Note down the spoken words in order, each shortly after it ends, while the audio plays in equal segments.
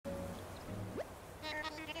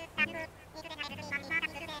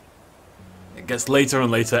It gets later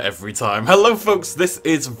and later every time. Hello folks, this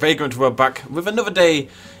is Vagrant. We're back with another day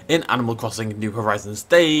in Animal Crossing New Horizons.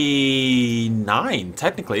 Day 9,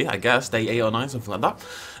 technically, I guess. Day 8 or 9, something like that.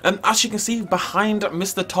 And as you can see, behind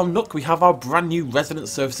Mr. Tom Nook, we have our brand new Resident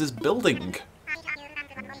Services building.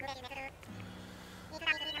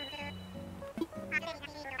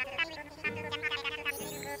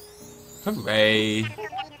 Hooray!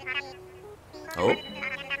 Oh.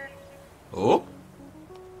 Oh.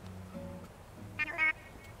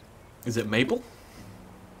 Is it Mabel?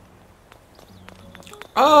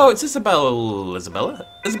 Oh, it's Isabel.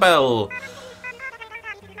 Isabel.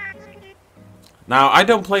 Now, I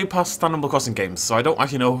don't play past Animal Crossing games, so I don't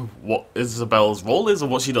actually know what Isabel's role is or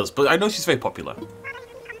what she does, but I know she's very popular.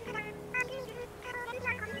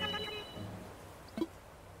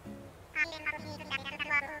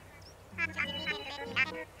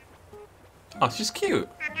 Oh, she's cute.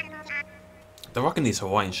 They're rocking these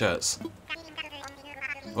Hawaiian shirts.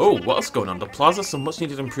 Oh, what else is going on? The plaza has some much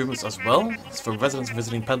needed improvements as well. It's for residents and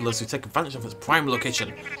visiting peddlers who take advantage of its prime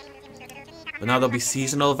location. But now there'll be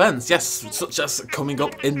seasonal events, yes, such as coming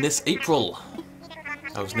up in this April.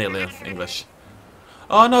 That was nearly English.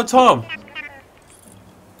 Oh no, Tom!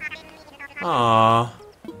 Ah,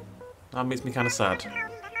 that makes me kind of sad.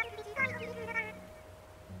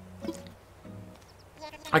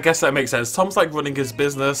 I guess that makes sense. Tom's like running his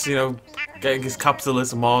business, you know, getting his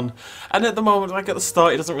capitalism on. And at the moment, like at the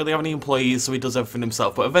start, he doesn't really have any employees, so he does everything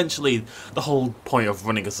himself. But eventually, the whole point of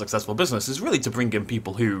running a successful business is really to bring in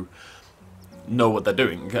people who know what they're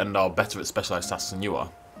doing and are better at specialised tasks than you are.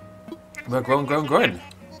 We're growing.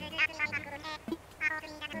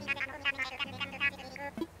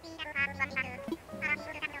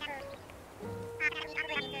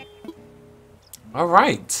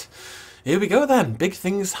 Alright. Here we go then. Big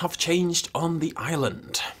things have changed on the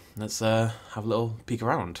island. Let's have a little peek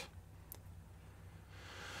around.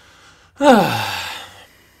 How's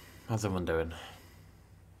everyone doing?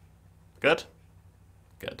 Good?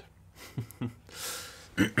 Good.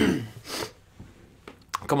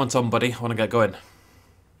 Come on, Tom, buddy. I want to get going.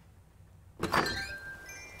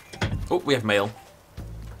 Oh, we have mail.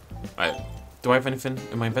 Right. Do I have anything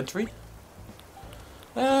in my inventory?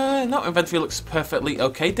 No, inventory looks perfectly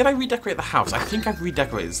okay. Did I redecorate the house? I think I've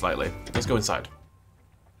redecorated slightly. Let's go inside.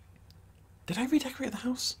 Did I redecorate the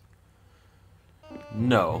house?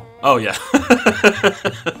 No. Oh, yeah.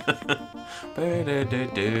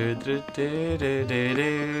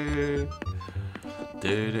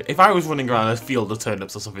 If I was running around a field of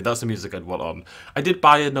turnips or something, that's the music I'd want on. I did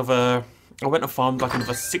buy another... I went and farmed like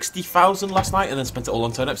another 60,000 last night and then spent it all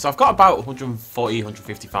on turnips. So I've got about 140,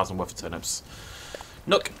 150,000 worth of turnips.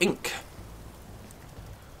 Nook Inc.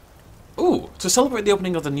 Ooh, to celebrate the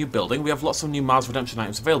opening of the new building, we have lots of new miles redemption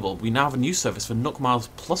items available. We now have a new service for Nook Miles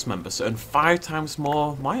Plus members to earn 5 times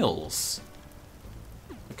more miles.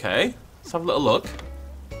 Okay, let's have a little look.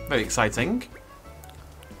 Very exciting.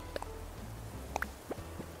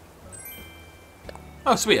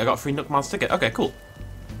 Oh, sweet, I got a free Nook Miles ticket. Okay, cool.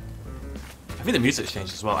 I think the music's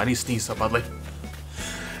changed as well. I need to sneeze so badly.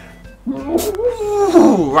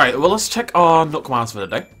 Ooh, right, well, let's check our Nook Miles for the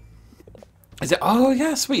day. Is it? Oh,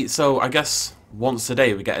 yeah, sweet. So I guess once a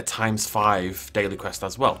day we get a ×5 daily quest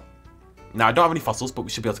as well. Now, I don't have any fossils, but we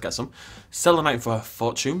should be able to get some. Sell an item for a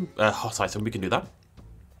fortune. Hot item, we can do that.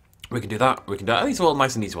 We can do that. We can do that. These are all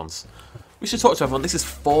nice and easy ones. We should talk to everyone. This is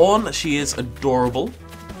Fawn. She is adorable.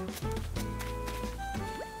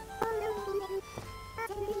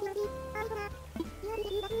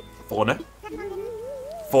 Fauna.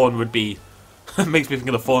 Fawn would be... makes me think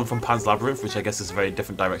of the Fawn from Pan's Labyrinth, which I guess is a very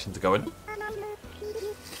different direction to go in.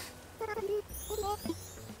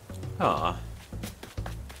 Ah,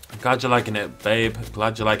 glad you're liking it, babe.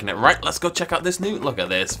 Glad you're liking it. Right, let's go check out this new... Look at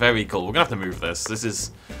this. Very cool. We're going to have to move this. This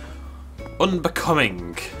is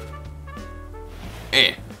unbecoming.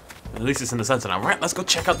 At least it's in the centre now. Right, let's go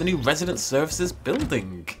check out the new Resident Services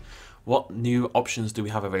building. What new options do we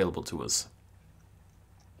have available to us?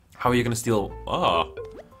 How are you going to steal... Oh.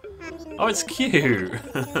 Oh, it's cute.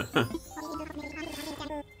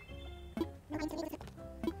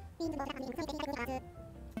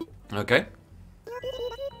 Okay.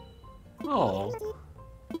 Oh.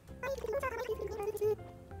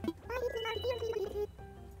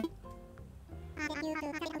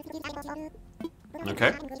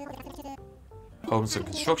 Okay. Homes and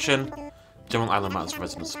construction. General island matters for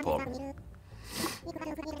resident support.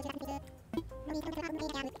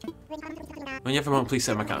 When you have a moment, please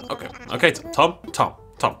sit in my car. Okay. Okay, Tom.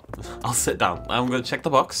 I'll sit down. I'm going to check the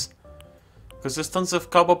box. Because there's tons of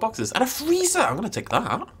cardboard boxes. And a freezer! I'm going to take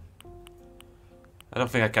that. I don't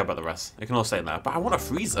think I care about the rest. They can all stay in there. But I want a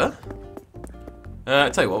freezer. I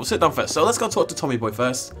tell you what, we'll sit down first. So let's go talk to Tommy Boy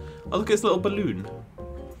first. Oh, look at his little balloon.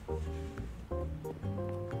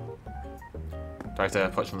 Do I have to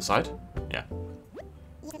put it from the side? Yeah.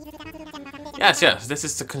 Yes, yes. This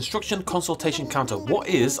is the construction consultation counter. What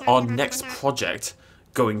is our next project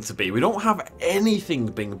going to be? We don't have anything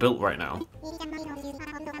being built right now.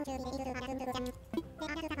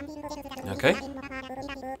 Okay.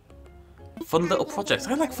 Fun little projects.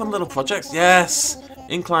 I like fun little projects. Yes!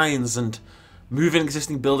 Inclines and moving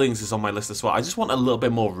existing buildings is on my list as well. I just want a little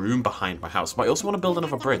bit more room behind my house, but I also want to build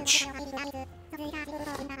another bridge.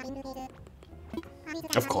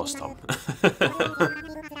 Of course, Tom.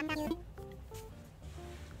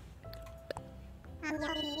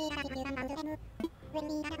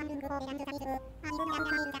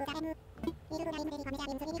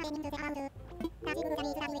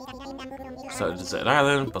 So, Desert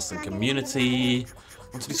Island, bustling community.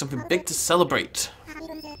 I want to do something big to celebrate.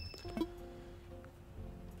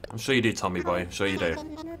 I'm sure you do, Tommy Boy. I'm sure you do.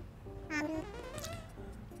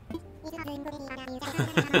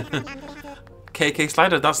 KK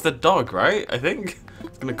Slider, that's the dog, right? I think.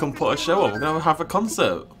 It's gonna come put a show on. We're gonna have a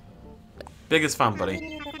concert. Biggest fan,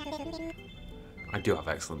 buddy. I do have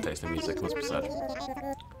excellent taste in music, must be said.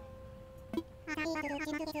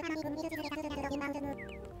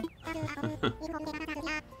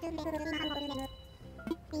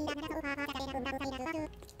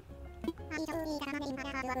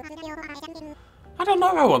 I don't know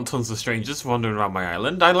if I want tons of strangers wandering around my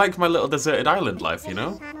island. I like my little deserted island life, you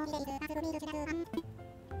know?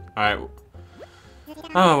 Alright.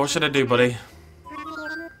 Oh, what should I do, buddy?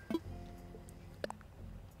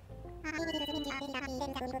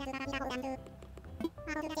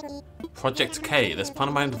 Project K. This plan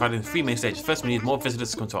of mine divided into 3 main stages. First, we need more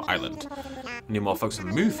visitors to come to our island. We need more folks to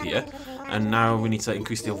move here. And now we need to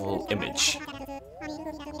increase the overall image.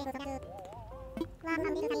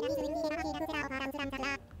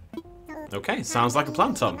 Okay, sounds like a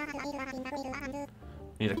plan, Tom.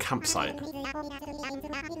 We need a campsite.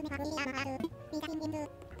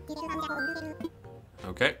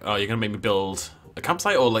 Okay. Oh, you're gonna make me build a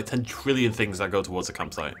campsite or like 10 trillion things that go towards a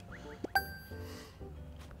campsite?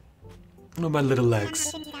 Oh, my little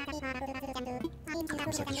legs.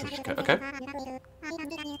 Campsite construction kit. Okay.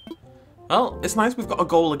 Well, it's nice we've got a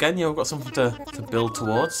goal again. You know, we've got something to build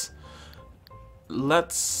towards.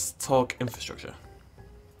 Let's talk infrastructure.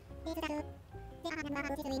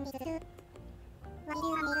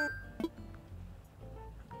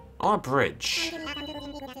 On a bridge.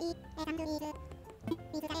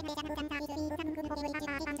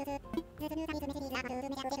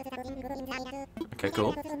 Okay,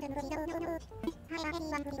 cool.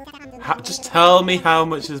 Just tell me how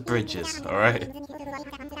much this bridge is, alright?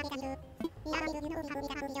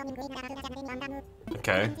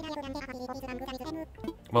 Okay.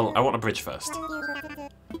 Well, I want a bridge first.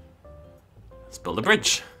 Let's build a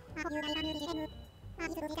bridge.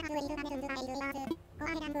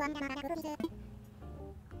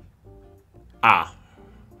 Ah,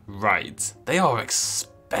 right. They are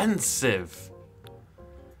expensive.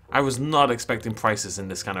 I was not expecting prices in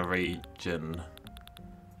this kind of region.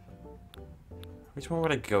 Which one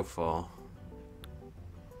would I go for?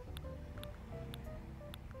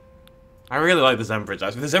 I really like the Zen Bridge,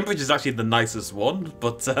 actually. The Zen Bridge is actually the nicest one,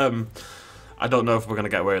 but I don't know if we're going to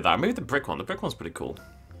get away with that. Maybe the brick one. The brick one's pretty cool.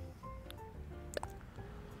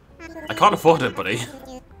 I can't afford it, buddy.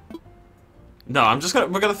 No,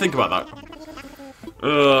 we're gonna think about that.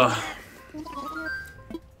 Ugh.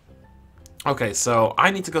 Okay, so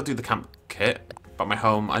I need to go do the camp kit, but my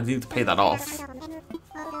home, I need to pay that off.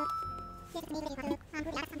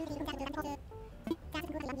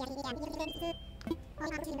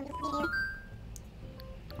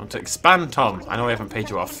 I want to expand, Tom. I know I haven't paid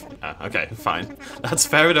you off. Okay, fine. That's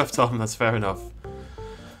fair enough, Tom. That's fair enough.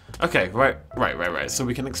 Okay, right. So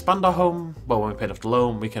we can expand our home. Well, when we paid off the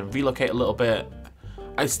loan, we can relocate a little bit.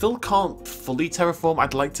 I still can't fully terraform.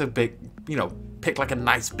 I'd like to pick like a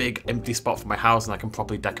nice big empty spot for my house and I can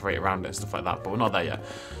properly decorate around it and stuff like that, but we're not there yet.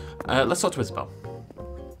 Let's talk to Isabel.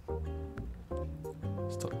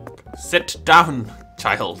 Sit down,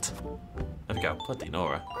 child. There we go. Bloody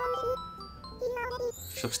Nora.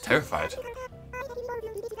 She looks terrified.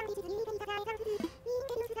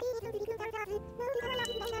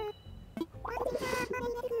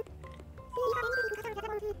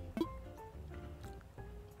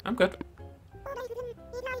 I'm good.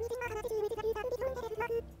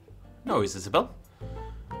 No worries, Isabel.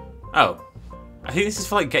 Oh. I think this is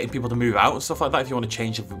for like getting people to move out and stuff like that if you want to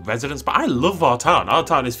change of residence. But I love our town. Our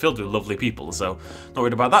town is filled with lovely people, so not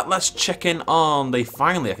worried about that. Let's check in on...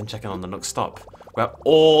 Finally, I can check in on the Nook Stop, where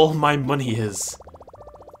all my money is.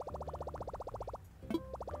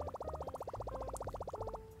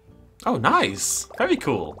 Oh, nice. Very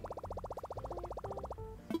cool.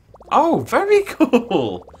 Oh, very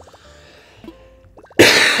cool.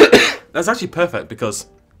 That's actually perfect because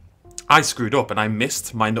I screwed up and I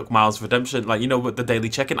missed my Nook Miles redemption. Like, you know, with the daily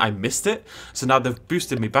check-in, I missed it. So now they've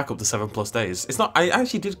boosted me back up to 7+ days. It's not... I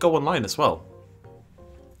actually did go online as well.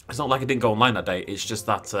 It's not like I didn't go online that day. It's just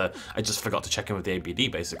that I just forgot to check in with the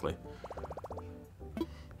ABD, basically.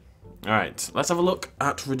 Alright, let's have a look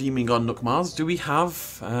at redeeming our Nook Miles. Do we have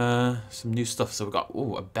some new stuff? So we've got,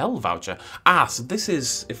 ooh, a bell voucher. Ah, so this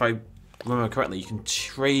is, if I remember correctly, you can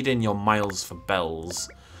trade in your miles for bells.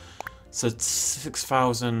 So it's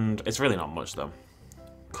 6,000, it's really not much though.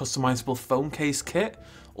 Customizable phone case kit.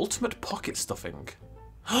 Ultimate pocket stuffing.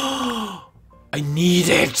 I need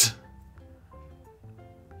it!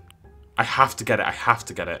 I have to get it, I have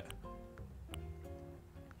to get it.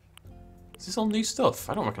 Is this all new stuff?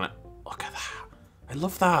 I don't reckon it. Look at that. I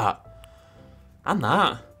love that. And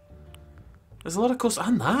that. There's a lot of custom.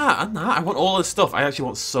 And that. And that. I want all this stuff. I actually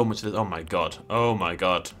want so much of this. Oh my god. Oh my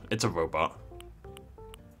god. It's a robot.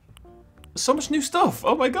 There's so much new stuff.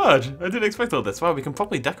 Oh my god. I didn't expect all this. Wow, we can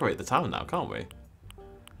probably decorate the town now, can't we?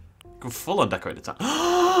 We can full on decorate the town.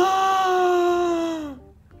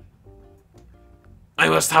 I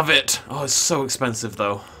must have it. Oh, it's so expensive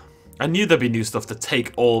though. I knew there'd be new stuff to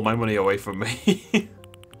take all my money away from me.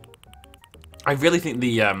 I really think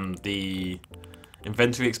the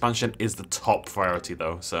inventory expansion is the top priority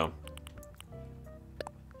though, so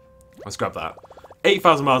let's grab that.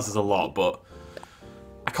 8,000 miles is a lot, but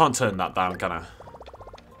I can't turn that down, can I?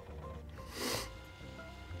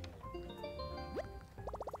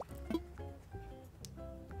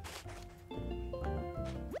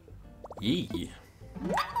 Yee.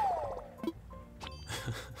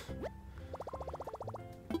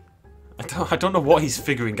 I don't know what he's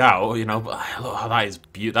figuring out, you know, but look, that is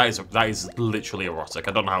beautiful. That is literally erotic.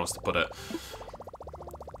 I don't know how else to put it.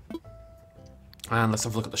 And let's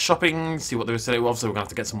have a look at the shopping, see what there is today. Well, obviously, we're gonna have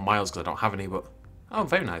to get some miles because I don't have any. But oh,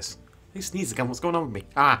 very nice. He sneezed again. What's going on with me?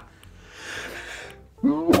 Ah.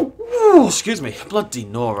 Ooh, excuse me. Bloody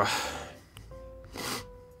Nora.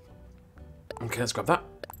 Okay, let's grab that.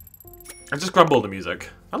 I just grabbed all the music.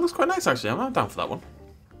 That looks quite nice, actually. I'm down for that one.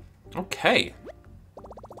 Okay.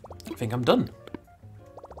 I think I'm done.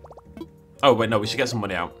 Oh, wait, no, we should get some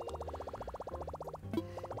money out.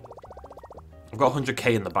 I've got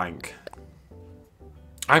 100k in the bank.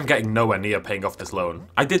 I'm getting nowhere near paying off this loan.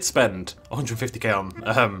 I did spend 150k on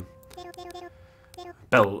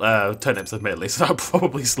turnips, admittedly, so that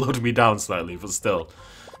probably slowed me down slightly, but still.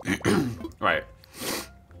 Right.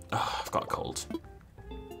 Oh, I've got a cold.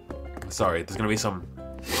 Sorry, there's going to be some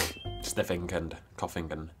sniffing and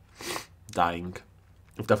coughing and dying.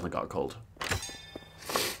 I've definitely got a cold.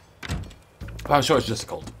 But I'm sure it's just a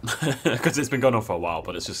cold. Because it's been going on for a while,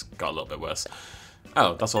 but it's just got a little bit worse.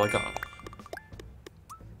 Oh, that's all I got.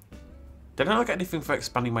 Did I not get anything for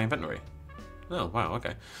expanding my inventory? Oh, wow,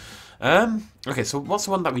 okay. Okay, so what's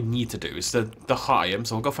the one that we need to do? It's the hot item,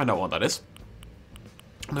 so we'll go find out what that is.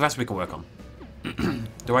 And the rest we can work on.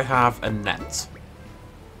 Do I have a net?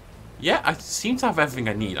 Yeah, I seem to have everything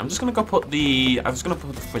I need. I'm just gonna go put the... I was gonna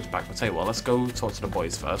put the fridge back, but tell you what, let's go talk to the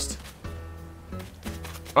boys first.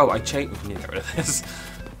 Oh, I changed... We need to get rid of this.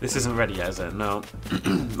 This isn't ready yet, is it? No.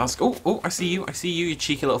 Let's go. Oh, I see you. I see you, you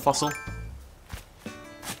cheeky little fossil.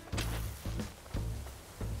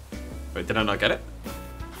 Wait, did I not get it?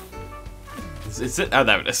 Is it? Oh,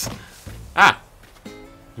 there it is. Ah!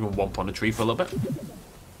 You want womp on a tree for a little bit.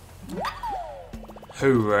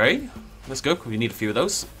 Hooray! Let's go, we need a few of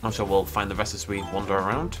those. I'm sure we'll find the rest as we wander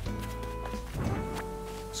around.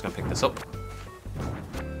 Just gonna pick this up.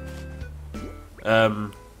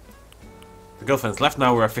 The girlfriend's left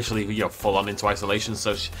now, we're officially, you know, full on into isolation,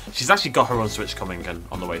 so she's actually got her own Switch coming and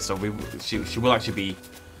on the way, so she will actually be...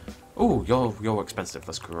 Oh, you're expensive,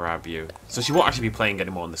 let's grab you. So she won't actually be playing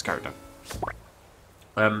anymore on this character.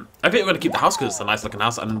 I think we're going to keep the house because it's a nice looking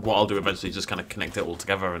house, and what I'll do eventually is just kind of connect it all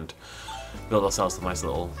together and build ourselves a nice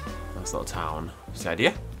little town. That's the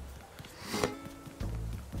idea.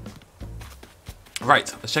 Right,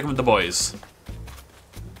 let's check in with the boys.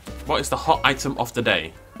 What is the hot item of the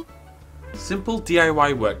day? Simple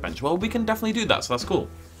DIY workbench. Well, we can definitely do that, so that's cool.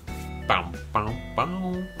 Bam, bam,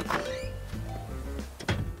 bam.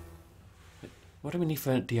 What do we need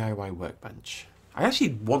for a DIY workbench? I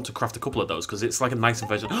actually want to craft a couple of those because it's like a nicer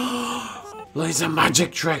version. There's a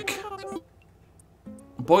magic trick.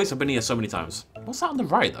 Boys, I've been here so many times. What's that on the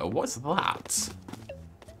right, though? What is that?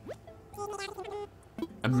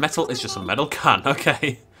 A metal is just a metal can.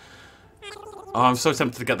 Okay. Oh, I'm so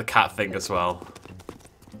tempted to get the cat thing as well.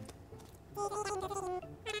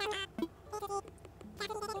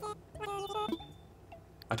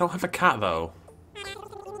 I don't have a cat, though.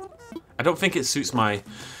 I don't think it suits my...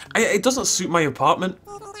 It doesn't suit my apartment.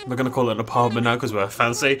 We're going to call it an apartment now because we're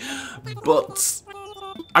fancy. But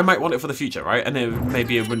I might want it for the future, right? And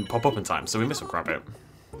maybe it wouldn't pop up in time, so we might grab it.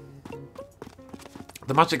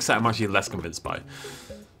 The magic set I'm actually less convinced by.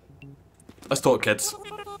 Let's talk, kids.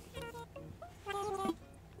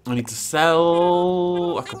 I need to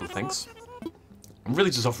sell a couple of things. I'm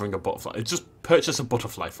really just offering a butterfly. Just purchase a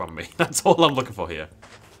butterfly from me. That's all I'm looking for here.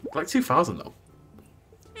 Like 2,000 though.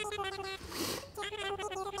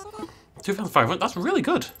 2,500. That's really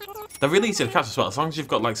good. They're really easy to catch as well, as long as you've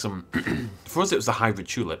got like some. For us, it was the hybrid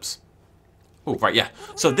tulips. Oh right, yeah.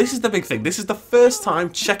 So this is the big thing. This is the first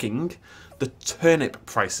time checking the turnip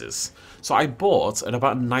prices. So I bought at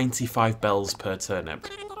about 95 bells per turnip.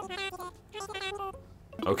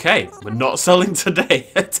 Okay, we're not selling today.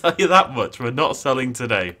 I tell you that much. We're not selling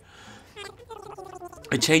today.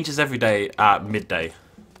 It changes every day at midday.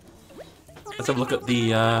 Let's have a look at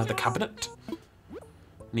the cabinet.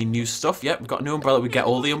 Any new stuff? Yep, we've got a new umbrella. We get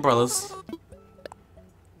all the umbrellas.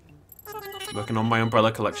 Working on my umbrella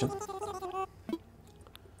collection.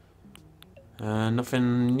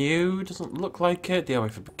 Nothing new. Doesn't look like it.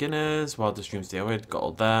 DIY for beginners. Wildest Dreams DIY. Got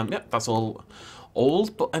all them. Yep, that's all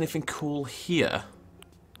old. But anything cool here?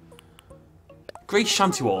 Grey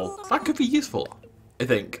shanty wall. That could be useful, I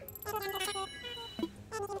think.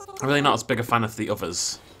 I'm really not as big a fan of the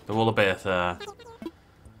others. They're all a bit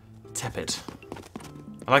tepid.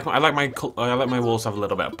 I like my walls to have a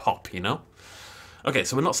little bit of pop, you know. Okay,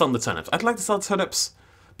 so we're not selling the turnips. I'd like to sell turnips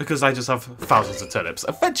because I just have thousands of turnips.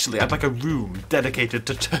 Eventually, I'd like a room dedicated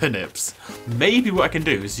to turnips. Maybe what I can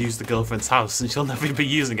do is use the girlfriend's house, and she'll never be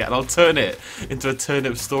using it, and I'll turn it into a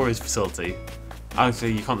turnip storage facility.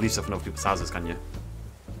 Actually, you can't leave stuff in other people's houses, can you?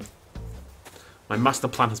 My master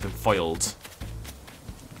plan has been foiled.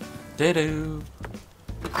 Do-do.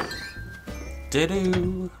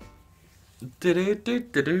 Do-do.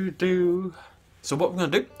 Do-do-do-do-do-do. So what we're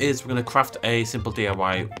going to do is we're going to craft a simple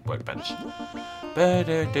DIY workbench.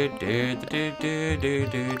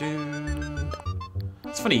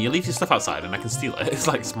 It's funny, you leave your stuff outside and I can steal it. It's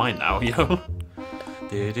like it's mine now, you know?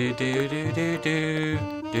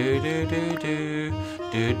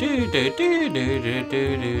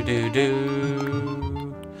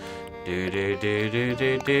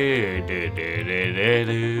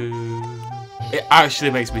 It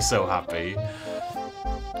actually makes me so happy.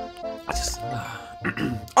 I just...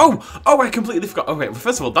 oh, I completely forgot. Okay,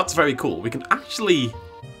 first of all, that's very cool. We can actually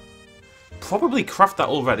probably craft that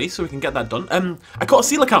already, so we can get that done. I got a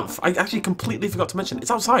coelacanth. I actually completely forgot to mention.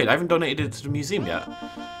 It's outside. I haven't donated it to the museum yet.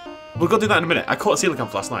 We'll go do that in a minute. I caught a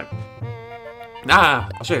coelacanth last night.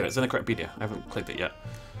 I'll show you. It's in the Wikipedia. I haven't clicked it yet.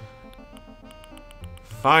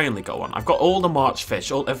 Finally got one. I've got all the March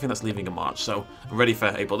fish, everything that's leaving in March, so I'm ready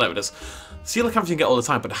for April. There it is. Coelacanth you can get all the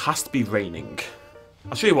time, but it has to be raining.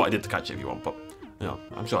 I'll show you what I did to catch it if you want, but you know,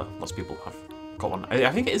 I'm sure lots of people have got one.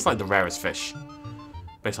 I think it is like the rarest fish,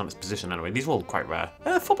 based on its position anyway. These are all quite rare.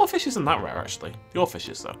 Football fish isn't that rare, actually. The oarfish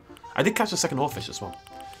is, though. I did catch a second oarfish as well.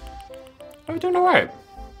 Are we doing alright?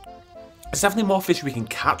 There's definitely more fish we can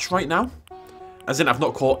catch right now. As in, I've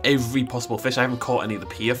not caught every possible fish. I haven't caught any of the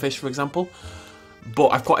pier fish, for example. But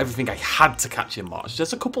I've caught everything I had to catch in March.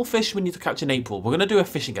 There's a couple fish we need to catch in April. We're going to do a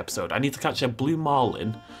fishing episode. I need to catch a blue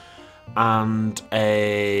marlin and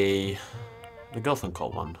a... The girlfriend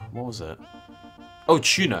caught one. What was it? Oh,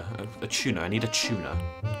 tuna. A tuna. I need a tuna.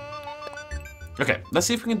 Okay, let's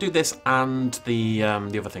see if we can do this and the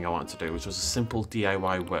other thing I wanted to do, which was a simple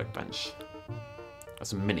DIY workbench.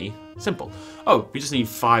 That's a mini. Simple. Oh, we just need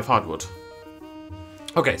 5 hardwood.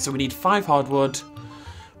 Okay, so we need 5 hardwood.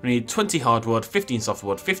 We need 20 hardwood, 15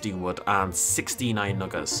 softwood, 15 wood, and 16 iron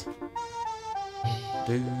nuggets.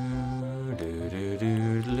 Yeah,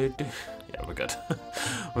 we're good.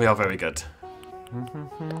 We are very good.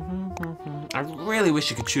 I really wish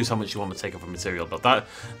you could choose how much you want to take of a material, but that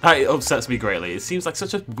upsets me greatly. It seems like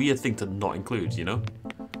such a weird thing to not include, you know?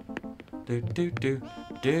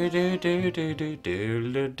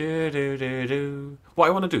 What I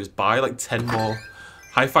want to do is buy like 10 more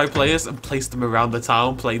hi-fi players and place them around the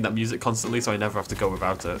town playing that music constantly so I never have to go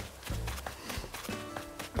without it.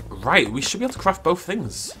 Right, we should be able to craft both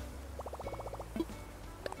things.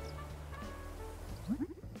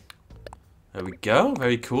 There we go,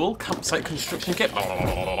 very cool. Campsite construction kit.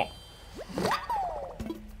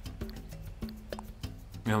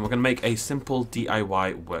 And we're going to make a simple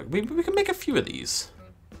DIY work. We can make a few of these.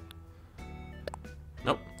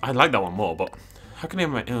 Nope, I like that one more, but how can I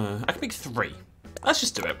make... I can make 3. Let's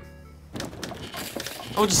just do it.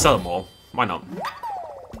 I'll just sell them all. Why not?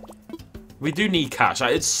 We do need cash.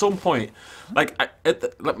 At some point, like,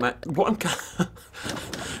 what I'm...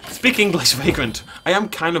 Speak English, vagrant. I am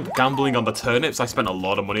kind of gambling on the turnips. I spent a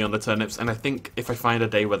lot of money on the turnips, and I think if I find a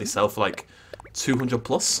day where they sell for like 200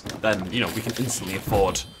 plus, then, you know, we can instantly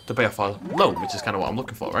afford to pay off our loan, which is kind of what I'm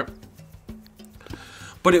looking for, right?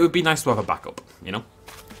 But it would be nice to have a backup, you know?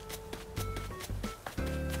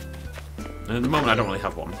 And at the moment, I don't really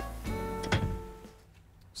have one.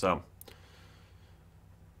 So...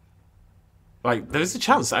 like, there's a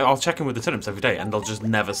chance I'll check in with the turnips every day and they'll just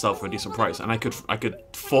never sell for a decent price, and I could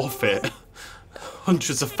forfeit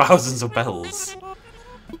hundreds of thousands of bells.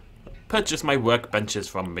 Purchase my workbenches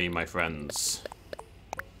from me, my friends.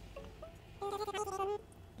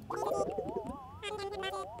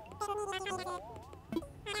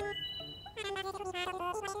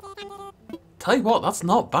 Tell you what, that's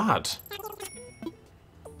not bad.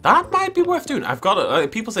 That might be worth doing. I've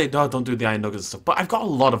got people say, no, don't do the iron nuggets and stuff, but I've got a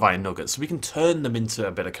lot of iron nuggets, so we can turn them into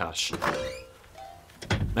a bit of cash.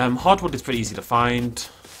 Hardwood is pretty easy to find.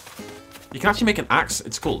 You can actually make an axe.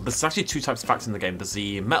 It's cool. There's actually 2 types of axe in the game. There's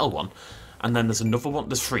the metal one, and then there's another one.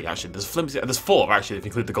 There's 3 actually. There's flimsy. There's 4 actually if you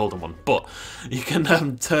include the golden one. But you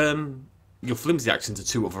can turn your flimsy axe into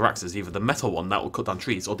 2 other axes. Either the metal one that will cut down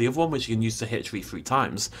trees, or the other one which you can use to hit a tree 3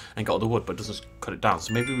 times and get all the wood, but doesn't cut it down.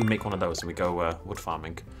 So maybe we make one of those and we go wood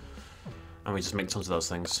farming, and we just make tons of those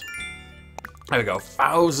things. There we go,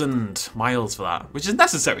 1,000 miles for that, which is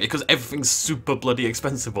necessary because everything's super bloody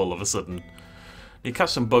expensive all of a sudden. You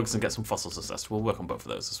catch some bugs and get some fossils assessed. We'll work on both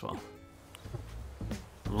of those as well.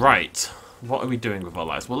 Right, what are we doing with our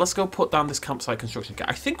lives? Well, let's go put down this campsite construction kit.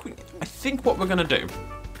 I think what we're gonna do.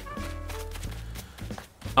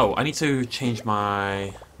 Oh, I need to change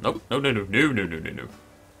my... Nope, no. How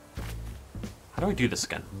do I do this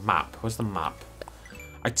again? Map, where's the map?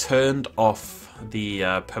 I turned off the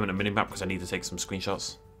permanent minimap because I need to take some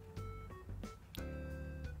screenshots.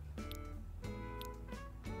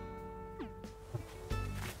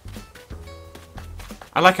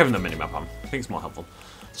 I like having the minimap on. I think it's more helpful.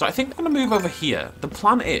 So I think we're going to move over here. The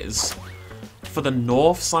plan is for the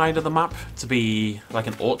north side of the map to be like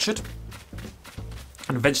an orchard.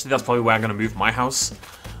 And eventually that's probably where I'm going to move my house.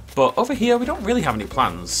 But over here we don't really have any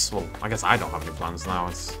plans. Well, I guess I don't have any plans now.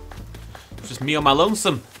 It's just me on my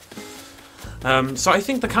lonesome. So I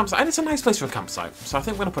think the campsite, and it's a nice place for a campsite, so I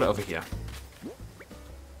think we're going to put it over here.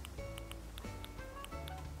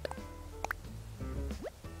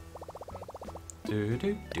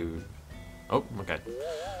 Oh, okay.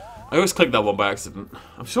 I always click that one by accident.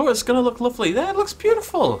 I'm sure it's going to look lovely. There, it looks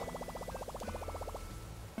beautiful.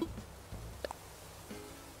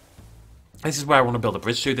 This is where I want to build a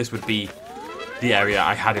bridge to. This would be the area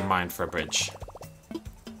I had in mind for a bridge.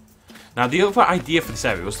 Now, the other idea for this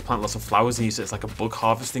area was to plant lots of flowers and use it as like a bug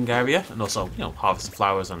harvesting area, and also, you know, harvest the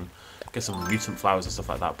flowers and get some mutant flowers and stuff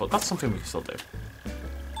like that. But that's something we can still do.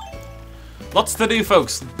 Lots to do,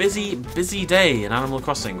 folks. Busy, busy day in Animal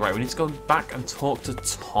Crossing. Right, we need to go back and talk to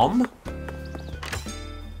Tom. I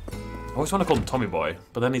always want to call him Tommy Boy,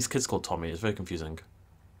 but then his kid's called Tommy. It's very confusing.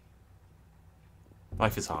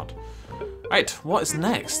 Life is hard. Right, what is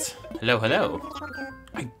next? Hello, hello.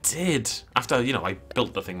 I did. After, you know, I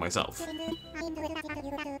built the thing myself.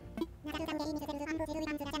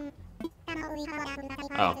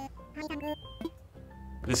 Oh.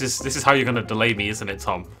 This is how you're gonna delay me, isn't it,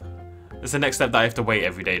 Tom? It's the next step that I have to wait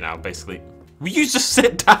every day now, basically. Will you just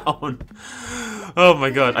sit down? Oh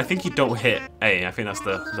my god, I think you don't hit A. I think that's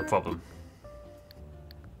the problem.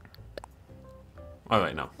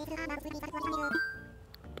 Alright, no.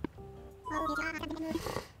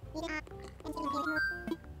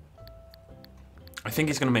 I think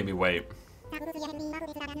he's gonna make me wait.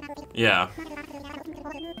 Yeah.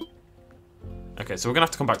 Okay, so we're gonna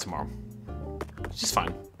have to come back tomorrow. Which is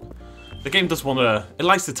fine. The game does want to... It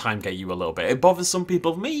likes to time gate you a little bit. It bothers some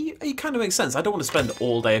people. Me, it kind of makes sense. I don't want to spend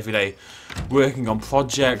all day, every day, working on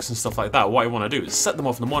projects and stuff like that. What I want to do is set them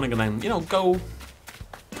off in the morning and then, you know, go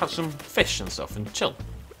catch some fish and stuff and chill.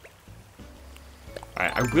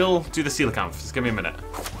 Alright, I will do the coelacanth. Just give me a minute.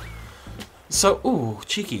 So, ooh,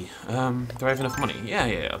 cheeky. Do I have enough money?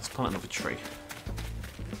 Yeah. Let's plant another tree.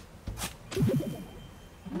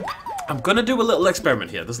 I'm going to do a little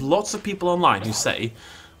experiment here. There's lots of people online who say...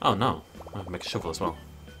 Oh no, I have to make a shovel as well.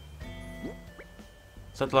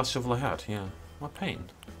 Is that the last shovel I had? Yeah. What pain.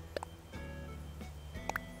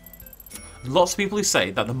 Lots of people who say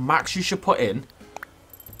that the max you should put in...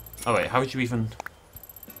 Oh wait, how would you even...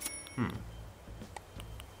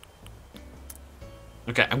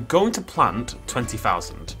 Okay, I'm going to plant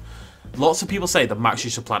 20,000. Lots of people say the max you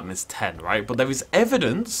should plant is 10, right? But there is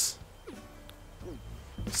evidence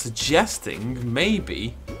suggesting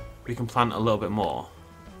maybe we can plant a little bit more.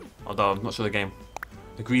 Although I'm not sure the game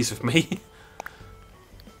agrees with me.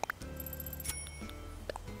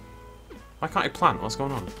 Why can't I plant? What's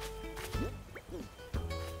going on?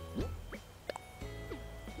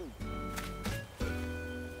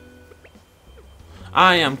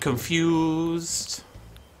 I am confused.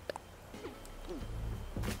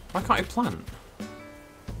 Why can't I plant?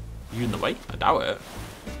 Are you in the way? I doubt it.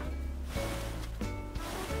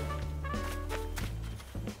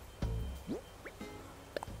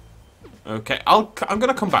 Okay, I'm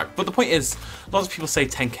gonna come back, but the point is, lots of people say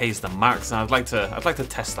 10k is the max, and I'd like to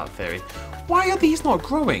test that theory. Why are these not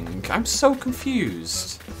growing? I'm so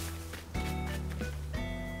confused.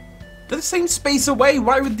 They're the same space away.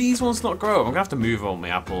 Why would these ones not grow? I'm gonna have to move all my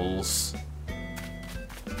apples.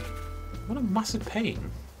 What a massive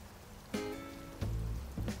pain.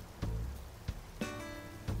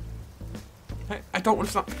 I don't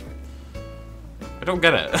understand. I don't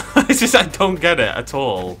get it. It's just I don't get it at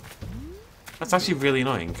all. That's actually really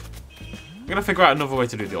annoying. I'm gonna figure out another way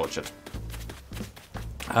to do the orchard.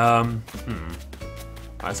 Alright,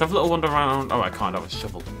 let's have a little wander around. Oh, I can't have a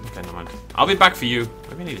shovel. Okay, never mind. I'll be back for you.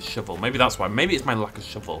 Maybe I need a shovel. Maybe that's why. Maybe it's my lack of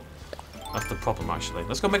shovel. That's the problem, actually.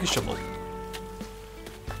 Let's go make a shovel.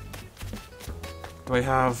 Do I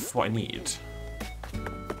have what I need?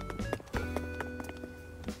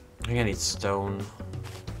 I think I need stone.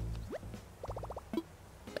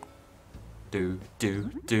 Do.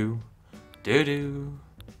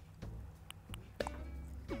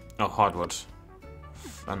 Oh, hardwood.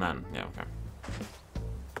 And then, yeah, okay.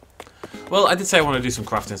 Well, I did say I want to do some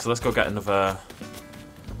crafting, so let's go get another.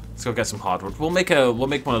 Let's go get some hardwood. We'll make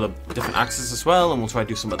one of the different axes as well, and we'll try to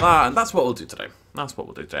do some of that. And that's what we'll do today. That's what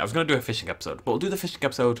we'll do today. I was going to do a fishing episode, but we'll do the fishing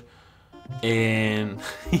episode in.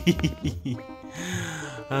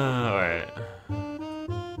 Alright.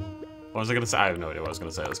 What was I going to say? I have no idea what I was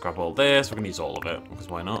going to say. Let's grab all this. We're going to use all of it, because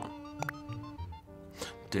why not?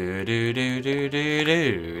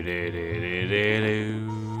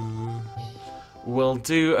 We'll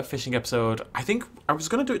do a fishing episode. I think I was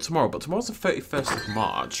going to do it tomorrow, but tomorrow's the 31st of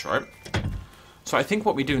March, right? So I think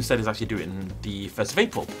what we do instead is actually do it in the 1st of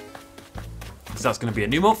April. Because that's going to be a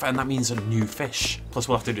new month, and that means a new fish. Plus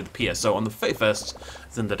we'll have to do the pier. So on the 31st,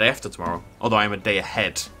 then the day after tomorrow. Although I'm a day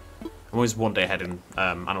ahead. I'm always one day ahead in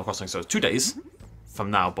Animal Crossing, so it's 2 days from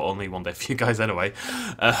now, but only 1 day for you guys anyway.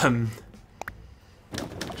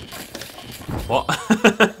 What?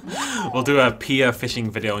 We'll do a pier fishing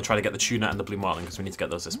video and try to get the tuna and the blue marlin, because we need to get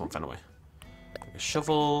those this month anyway. A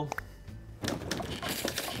shovel.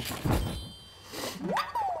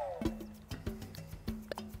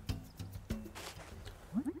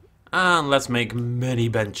 And let's make many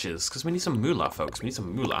benches, because we need some moolah, folks. We need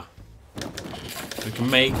some moolah. We can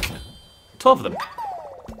make 12 of them.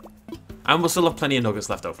 And we'll still have plenty of nuggets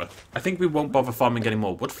left over. I think we won't bother farming any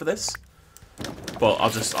more wood for this. But I'll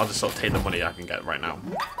just sort of take the money I can get right now.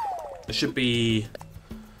 It should be...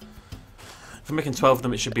 If I'm making 12 of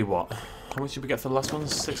them, it should be what? How much did we get for the last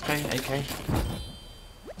ones? 6k? 8k?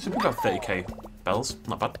 It should be about 30k bells.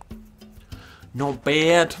 Not bad. Not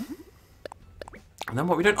bad. And then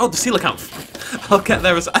what are we doing? Oh, the coelacanth! I'll get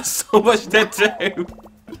there as so much to do!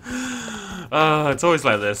 It's always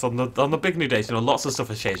like this. On the big new days, you know, lots of stuff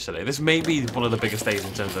has changed today. This may be one of the biggest days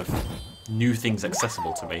in terms of new things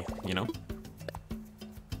accessible to me, you know?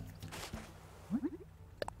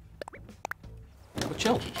 But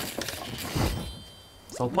chill.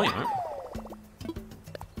 That's the whole point, right?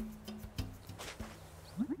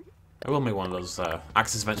 I will make one of those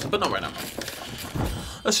axes eventually, but not right now.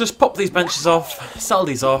 Let's just pop these benches off, sell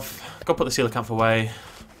these off, go put the coelacanth away.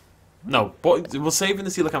 No, we'll save in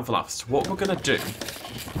the coelacanth for last. What we're going to do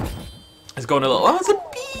is go on a little... Oh, it's a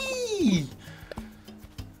bee!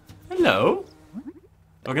 Hello?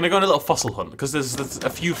 We're going to go on a little fossil hunt, because there's a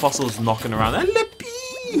few fossils knocking around. Hello,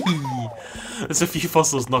 bee! There's a few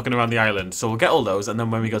fossils knocking around the island, so we'll get all those, and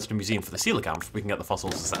then when we go to the museum for the coelacanth, we can get the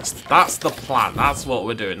fossils assessed. That's the plan. That's what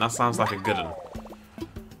we're doing. That sounds like a good one.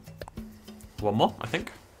 One more, I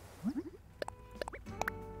think.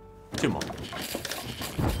 2 more.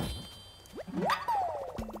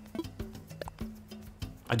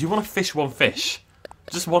 I do want to fish one fish.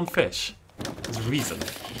 Just one fish. There's a reason.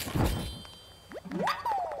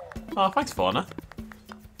 Oh, thanks, Fauna.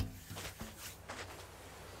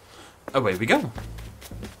 Away we go.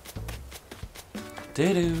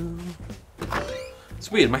 Doo-doo.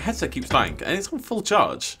 It's weird, my headset keeps dying, and it's on full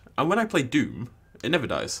charge. And when I play Doom, it never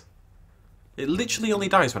dies. It literally only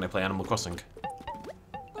dies when I play Animal Crossing.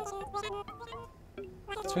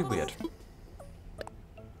 It's very weird.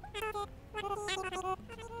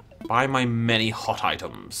 Buy my many hot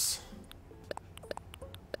items.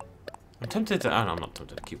 I'm tempted to... Oh, no, I'm not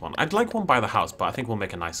tempted to keep one. I'd like one by the house, but I think we'll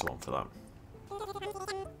make a nicer one for that.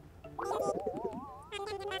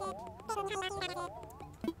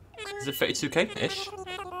 Is it 32k-ish?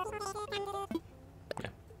 Yeah.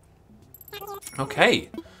 Okay.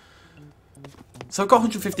 So I've got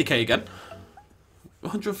 150k again.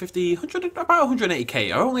 150, about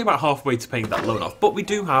 180k. I'm only about halfway to paying that loan off. But we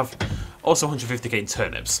do have also 150k in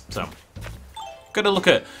turnips. So, gotta look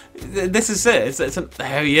at... This is it.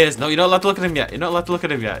 There he is. No, you're not allowed to look at him yet. You're not allowed to look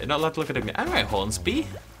at him yet. You're not allowed to look at him yet. Alright, Hornsby.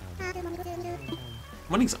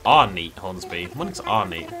 Monies are neat, Hornsby. Monies are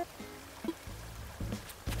neat.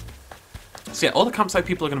 So yeah, all the campsite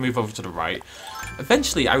people are going to move over to the right.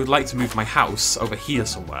 Eventually, I would like to move my house over here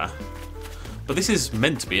somewhere. But this is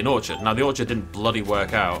meant to be an orchard. Now, the orchard didn't bloody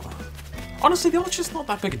work out. Honestly, the orchard's not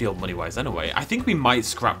that big a deal money-wise anyway. I think we might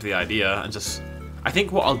scrap the idea and just... I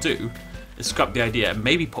think what I'll do is scrap the idea and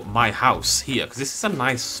maybe put my house here. Because this is a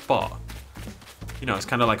nice spot. You know, it's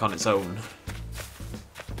kind of like on its own.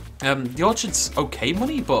 The orchard's okay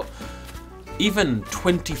money, but even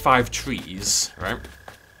 25 trees, right,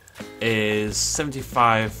 is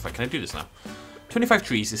 75... Can I do this now? 25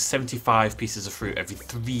 trees is 75 pieces of fruit every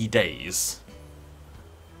 3 days.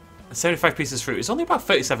 And 75 pieces of fruit is only about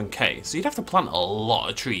 37k, so you'd have to plant a lot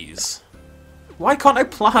of trees. Why can't I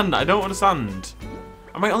plant? I don't understand.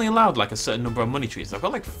 Am I only allowed like a certain number of money trees? I've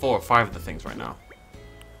got like 4 or 5 of the things right now.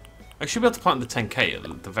 I should be able to plant the 10k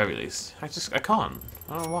at the very least. I can't.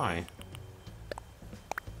 I don't know why.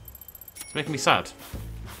 It's making me sad.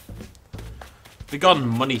 Be gone,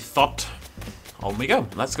 money thought. On we go.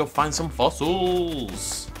 Let's go find some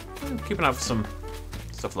fossils. Keep an eye for some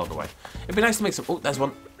stuff along the way. It'd be nice to make some... Oh, there's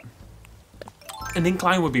one. An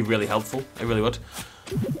incline would be really helpful. It really would.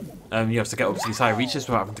 You have to get up to these high reaches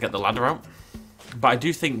without having to get the ladder out. But I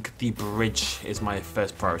do think the bridge is my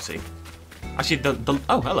first priority. Actually,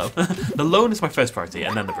 oh, hello. The loan is my first priority,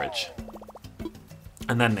 and then the bridge.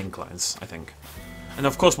 And then inclines, I think. And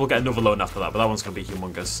of course, we'll get another loan after that, but that one's going to be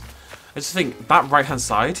humongous. I just think that right-hand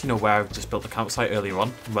side, you know, where I've just built the campsite earlier on,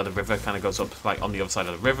 where the river kind of goes up, like, on the other side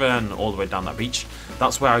of the river and all the way down that beach,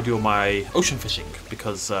 that's where I do my ocean fishing,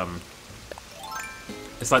 because,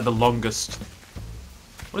 it's like the longest...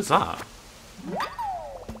 What is that?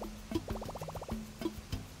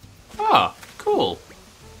 Ah, cool.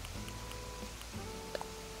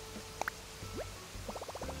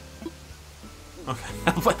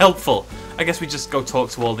 Okay, helpful. I guess we just go talk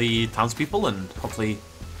to all the townspeople and hopefully...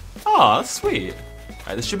 Oh, that's sweet.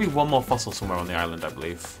 Right, there should be one more fossil somewhere on the island, I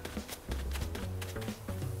believe.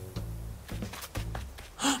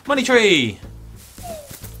 Money tree!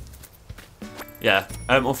 Yeah,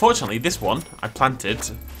 unfortunately, this one I planted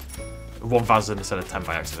 1,000 instead of 10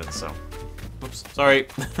 by accident, so... Oops, sorry.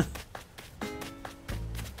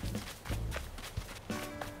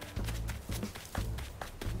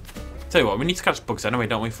 Tell you what, we need to catch bugs anyway,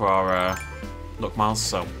 don't we, for our Nook miles,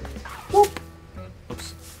 so... Whoop!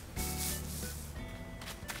 Oops.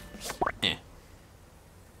 Yeah.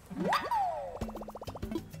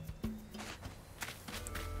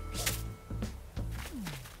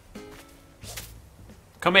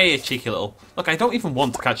 Come here, you cheeky little... Look, I don't even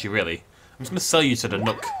want to catch you, really. I'm just going to sell you to the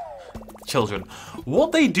Nook children.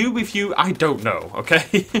 What they do with you, I don't know,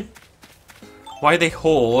 okay? Why they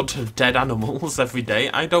hoard dead animals every day,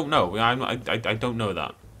 I don't know. I don't know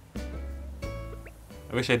that.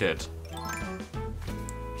 I wish I did.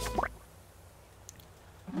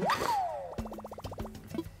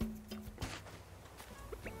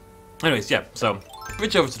 Anyways, yeah, so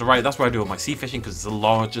bridge over to the right, that's where I do all my sea fishing because it's the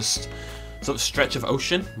largest sort of stretch of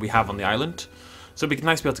ocean we have on the island. So it'd be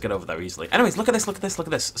nice to be able to get over there easily. Anyways, look at this, look at this, look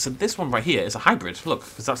at this. So this one right here is a hybrid, look,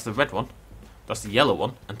 because that's the red one. That's the yellow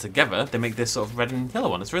one, and together they make this sort of red and yellow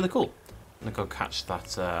one. It's really cool. I'm gonna go catch that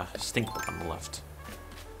stink bug on the left.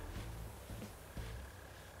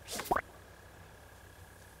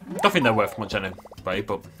 Don't think they're worth much anyway,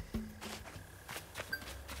 but there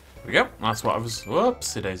we go. That's what I was.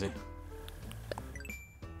 Whoopsie daisy.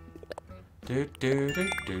 I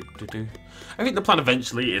think the plan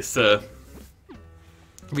eventually is to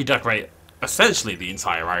redecorate essentially the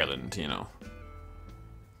entire island. You know.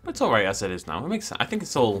 It's alright as it is now. It makes sense. I think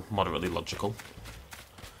it's all moderately logical.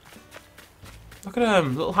 Look at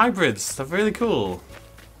them, little hybrids. They're really cool.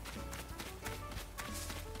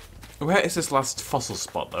 Where is this last fossil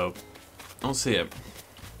spot, though? I don't see it.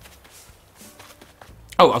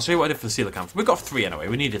 Oh, I'll show you what I did for the coelacanth. We got 3 anyway.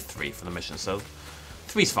 We needed 3 for the mission, so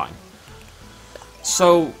 3's fine.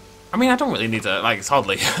 So, I mean, I don't really need to, like, it's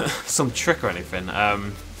hardly some trick or anything. I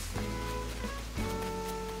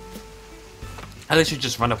literally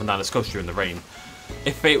just run up and down this coast during the rain.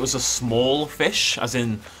 If it was a small fish, as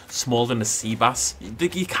in smaller than a sea bass,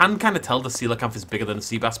 you can kind of tell the coelacanth is bigger than a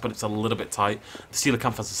sea bass, but it's a little bit tight. The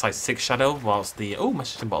coelacanth has a size 6 shadow, whilst the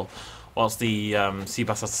messaging ball, whilst the sea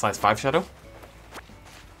bass has a size 5 shadow.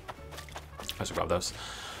 I should grab those.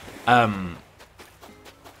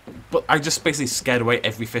 But I just basically scared away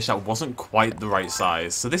every fish that wasn't quite the right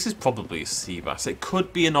size. So this is probably a sea bass. It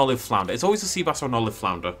could be an olive flounder. It's always a sea bass or an olive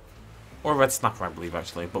flounder. Or a red snapper, I believe,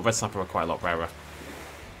 actually. But red snapper are quite a lot rarer.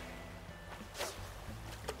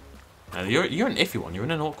 You're an iffy one. You're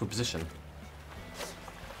in an awkward position.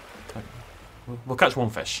 We'll catch one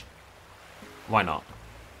fish. Why not?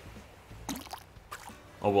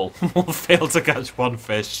 Or we'll fail to catch one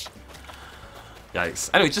fish. Yikes.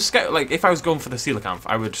 Anyway, just get, like, if I was going for the coelacanth,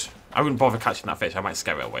 I wouldn't bother catching that fish. I might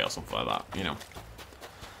scare it away or something like that, you know.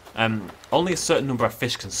 Only a certain number of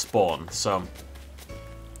fish can spawn, so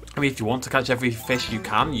I mean, if you want to catch every fish you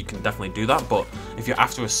can definitely do that, but if you're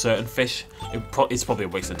after a certain fish, it's probably a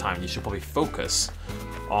waste of time. You should probably focus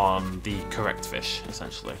on the correct fish,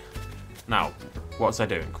 essentially. Now, what was I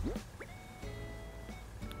doing?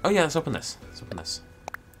 Oh yeah, let's open this. Let's open this.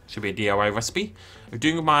 Should be a DIY recipe. I'm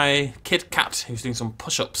doing my kid cat, who's doing some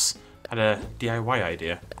push-ups. Had a DIY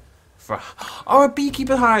idea. Oh, a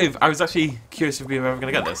beekeeper hive! I was actually curious if we were ever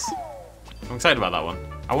going to get this. I'm excited about that one.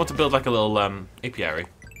 I want to build like a little apiary.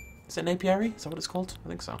 Is it an apiary? Is that what it's called? I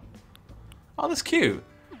think so. Oh, that's cute.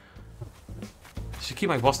 I should keep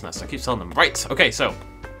my boss nest. I keep selling them. Right, okay, so.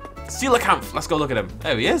 coelacanth. Let's go look at him.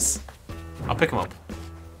 There he is. I'll pick him up.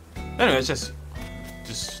 Anyway, it's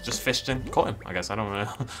just fished and caught him, I guess. I don't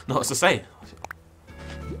know what to say.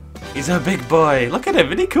 He's a big boy. Look at him.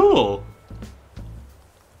 Isn't he cool?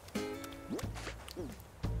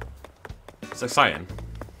 It's exciting.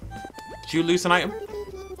 Did you lose an item?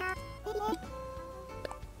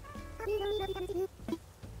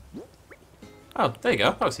 Oh, there you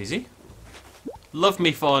go. That was easy. Love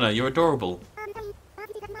me, Fauna. You're adorable.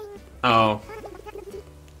 Oh.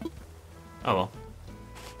 Oh well.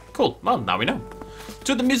 Cool. Well, now we know.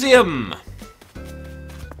 To the museum!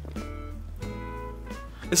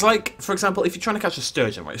 It's like, for example, if you're trying to catch a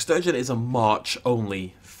sturgeon, right? Sturgeon is a March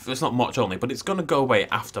only. It's not March only, but it's going to go away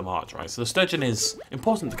after March, right? So the sturgeon is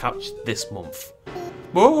important to catch this month.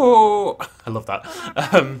 Whoa! I love that.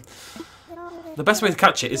 The best way to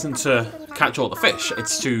catch it isn't to catch all the fish.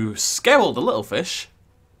 It's to scare all the little fish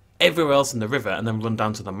everywhere else in the river and then run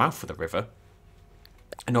down to the mouth of the river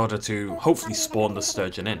in order to hopefully spawn the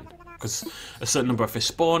sturgeon in. Because a certain number of fish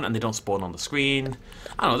spawn and they don't spawn on the screen.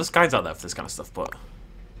 I don't know, there's guides out there for this kind of stuff, but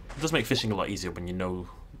it does make fishing a lot easier when you know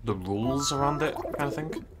the rules around it, kind of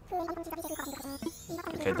thing.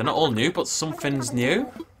 Okay, they're not all new, but something's new.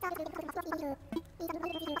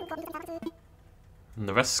 And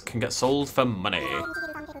the rest can get sold for money.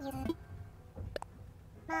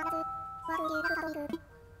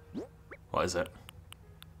 What is it?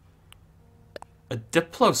 A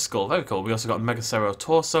Diplo skull, very cool. We also got a Megacero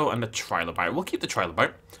torso and a trilobite. We'll keep the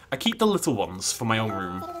trilobite. I keep the little ones for my own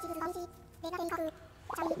room.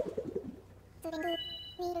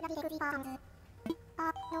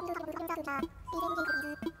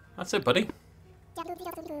 That's it, buddy.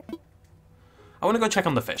 I want to go check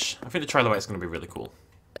on the fish. I think the trilobite is going to be really cool.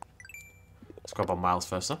 Let's grab our miles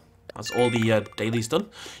first, though. That's all the dailies done.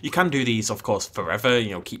 You can do these, of course, forever.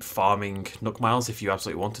 You know, keep farming Nook miles if you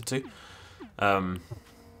absolutely wanted to.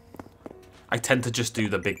 I tend to just do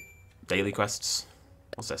the big daily quests.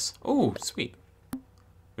 What's this? Oh, sweet.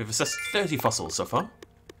 We've assessed 30 fossils so far.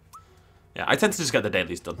 Yeah, I tend to just get the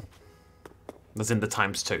dailies done. As in the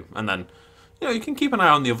 ×2. And then, you know, you can keep an eye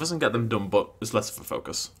on the others and get them done, but it's less of a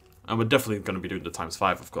focus. And we're definitely going to be doing the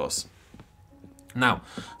 ×5, of course. Now,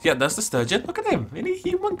 yeah, there's the sturgeon. Look at him. Isn't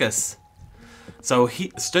he humongous? So,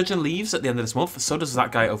 sturgeon leaves at the end of this month. So does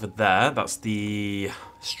that guy over there. That's the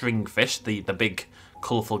string fish, the big,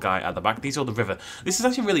 colourful guy at the back. These are the river. This is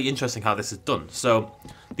actually really interesting how this is done. So,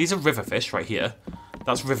 these are river fish right here.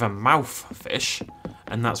 That's river mouth fish.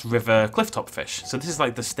 And that's river clifftop fish. So this is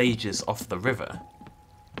like the stages of the river.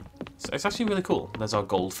 So it's actually really cool. There's our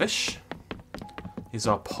goldfish. These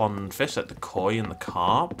are pond fish, like the koi and the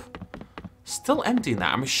carp. Still empty in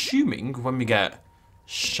that. I'm assuming when we get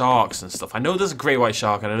sharks and stuff. I know there's a great white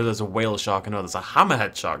shark. I know there's a whale shark. I know there's a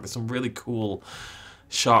hammerhead shark. There's some really cool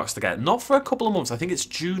sharks to get. Not for a couple of months. I think it's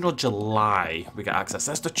June or July we get access.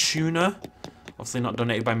 There's the tuna. Obviously not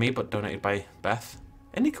donated by me, but donated by Beth.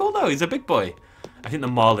 Isn't he cool though? He's a big boy. I think the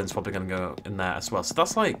marlin's probably going to go in there as well. So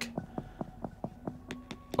that's like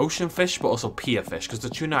ocean fish, but also pier fish, because the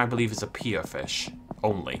tuna, I believe, is a pier fish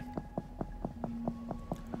only.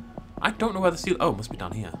 I don't know where the seal... Oh, it must be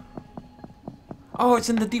down here. Oh, it's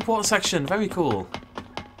in the deep water section. Very cool.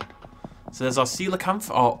 So there's our coelacanth,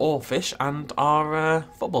 our oarfish, and our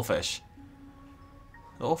football fish.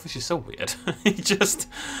 The oarfish is so weird. He just...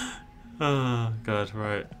 Oh, God,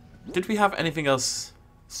 right. Did we have anything else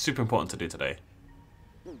super important to do today?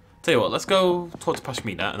 Tell you what, let's go talk to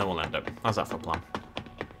Pashmina, and then we'll end it. How's that for a plan?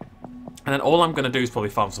 And then all I'm going to do is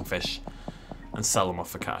probably farm some fish and sell them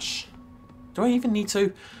off for cash. Do I even need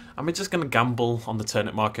to? Am I just going to gamble on the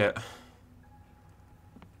turnip market?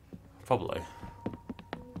 Probably.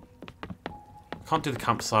 Can't do the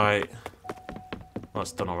campsite. Well,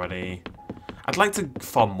 it's done already. I'd like to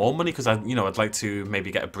farm more money because I'd like to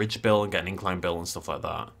maybe get a bridge bill and get an incline bill and stuff like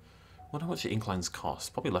that. I wonder how much the inclines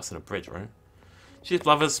cost. Probably less than a bridge, right? Cheers,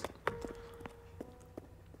 lovers.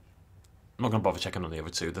 I'm not going to bother checking on the other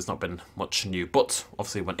two. There's not been much new. But,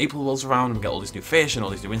 obviously, when April rolls around and we get all these new fish and all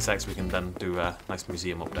these new insects, we can then do a nice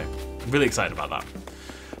museum update. I'm really excited about that.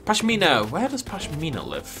 Pashmina. Where does Pashmina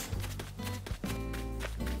live?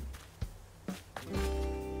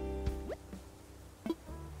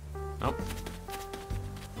 Nope.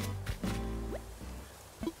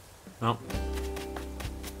 Nope.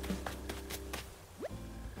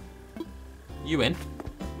 You in?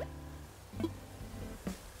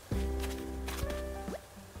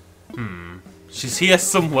 She's here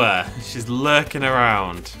somewhere. She's lurking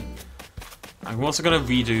around. I'm also going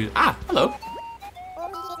to redo... Ah, hello.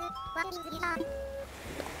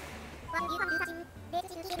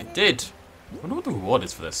 It did. I wonder what the reward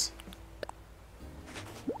is for this.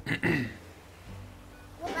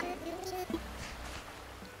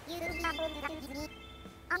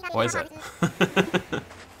 What is it?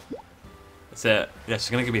 That's it. Yeah, she's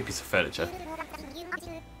going to give me a piece of furniture.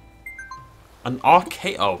 An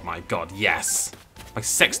arcade... Oh my god, yes. My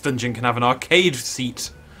sex dungeon can have an arcade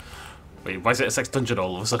seat. Wait, why is it a sex dungeon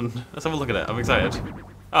all of a sudden? Let's have a look at it. I'm excited.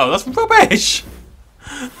 Oh, that's rubbish!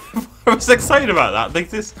 I was excited about that. Like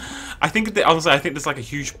this... honestly, I think there's like a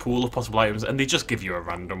huge pool of possible items and they just give you a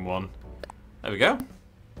random one. There we go.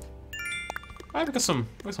 Alright, we got some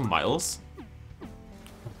miles.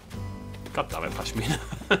 God damn it, Pashmina.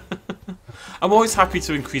 I'm always happy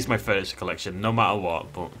to increase my furniture collection, no matter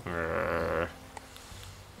what, but...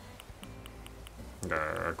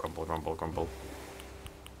 grumble, grumble, grumble.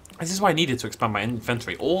 This is why I needed to expand my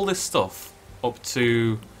inventory. All this stuff up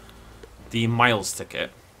to the miles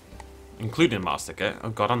ticket, including Mars ticket, oh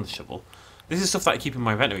god, and the shovel. This is stuff that I keep in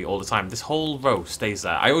my inventory all the time. This whole row stays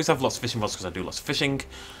there. I always have lots of fishing rods because I do lots of fishing.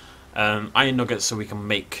 Iron nuggets so we can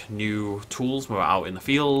make new tools when we're out in the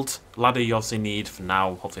field. Ladder you obviously need for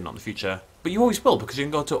now, hopefully not in the future. But you always will, because you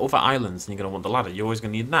can go to other islands and you're going to want the ladder. You're always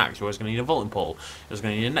going to need an axe, you're always going to need a vaulting pole, you're always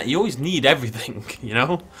going to need a net. You always need everything, you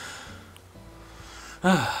know?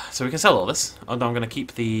 So we can sell all this. Oh no, I'm going to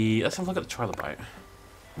keep the... Let's have a look at the trilobite.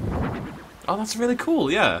 Oh, that's really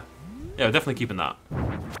cool, yeah. Yeah, we're definitely keeping that.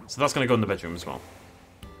 So that's going to go in the bedroom as well.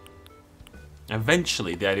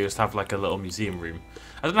 Eventually, the idea is to have like a little museum room.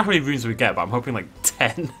 I don't know how many rooms we get, but I'm hoping like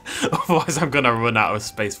 10. Otherwise, I'm going to run out of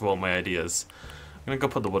space for all my ideas. I'm going to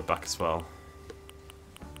go put the wood back as well.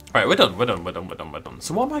 Alright, we're done.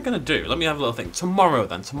 So what am I going to do? Let me have a little think. Tomorrow,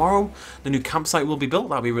 the new campsite will be built.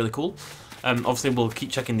 That'll be really cool. Obviously, we'll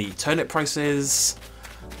keep checking the turnip prices.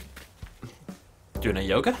 Doing a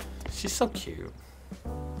yoga? She's so cute.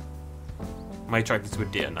 Am I attracted to a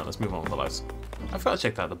deer? No, let's move on with the lives. I forgot to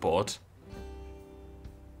check that at the board.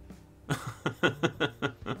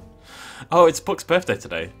 Oh, it's Buck's birthday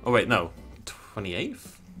today. Oh wait, no,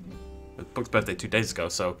 28th. Buck's birthday 2 days ago,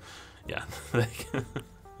 so yeah.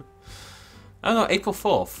 Oh no, April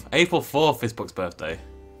 4th. April 4th is Buck's birthday.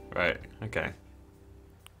 Right. Okay.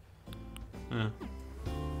 Yeah.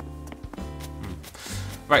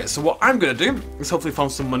 Right, so what I'm going to do is hopefully farm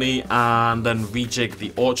some money and then rejig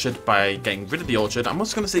the orchard by getting rid of the orchard. I'm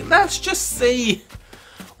just going to say, let's just see.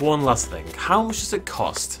 One last thing. How much does it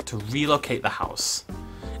cost to relocate the house?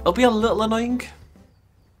 It'll be a little annoying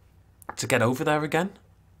to get over there again.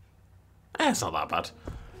 It's not that bad.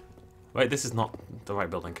 Wait, this is not the right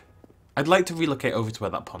building. I'd like to relocate over to where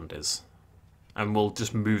that pond is. And we'll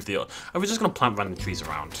just move the... We're just going to plant random trees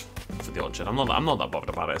around for the orchard. I'm not that bothered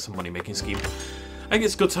about it. It's a money-making scheme. I think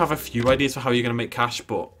it's good to have a few ideas for how you're going to make cash,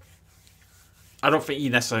 but I don't think you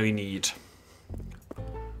necessarily need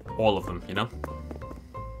all of them, you know?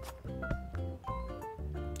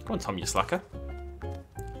 Come on, Tom, you slacker.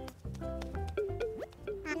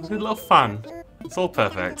 Look at the little fan. It's all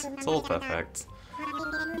perfect. It's all perfect.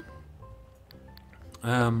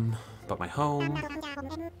 But my home...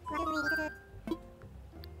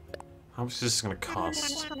 How much is this going to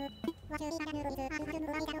cost?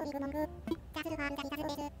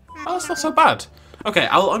 Oh, that's not so bad. Okay,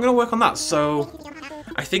 I'm going to work on that. So,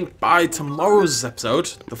 I think by tomorrow's episode,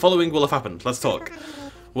 the following will have happened. Let's talk.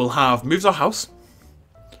 We'll have moved our house.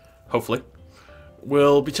 Hopefully.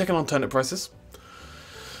 We'll be checking on turnip prices.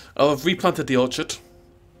 I'll have replanted the orchard.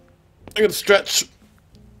 I'm going to stretch.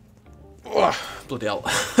 Ugh, bloody hell.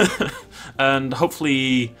 And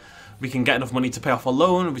hopefully we can get enough money to pay off our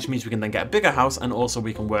loan, which means we can then get a bigger house, and also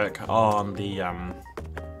we can work on the on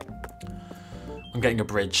getting a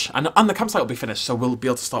bridge. And the campsite will be finished, so we'll be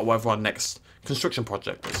able to start whatever our next construction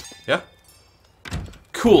project is. Yeah?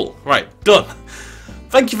 Cool. Right, done.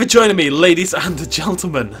 Thank you for joining me, ladies and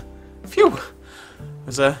gentlemen. Phew.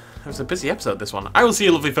 It was a busy episode, this one. I will see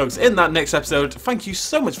you lovely folks in that next episode. Thank you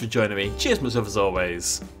so much for joining me. Cheers, much love as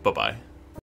always. Bye-bye.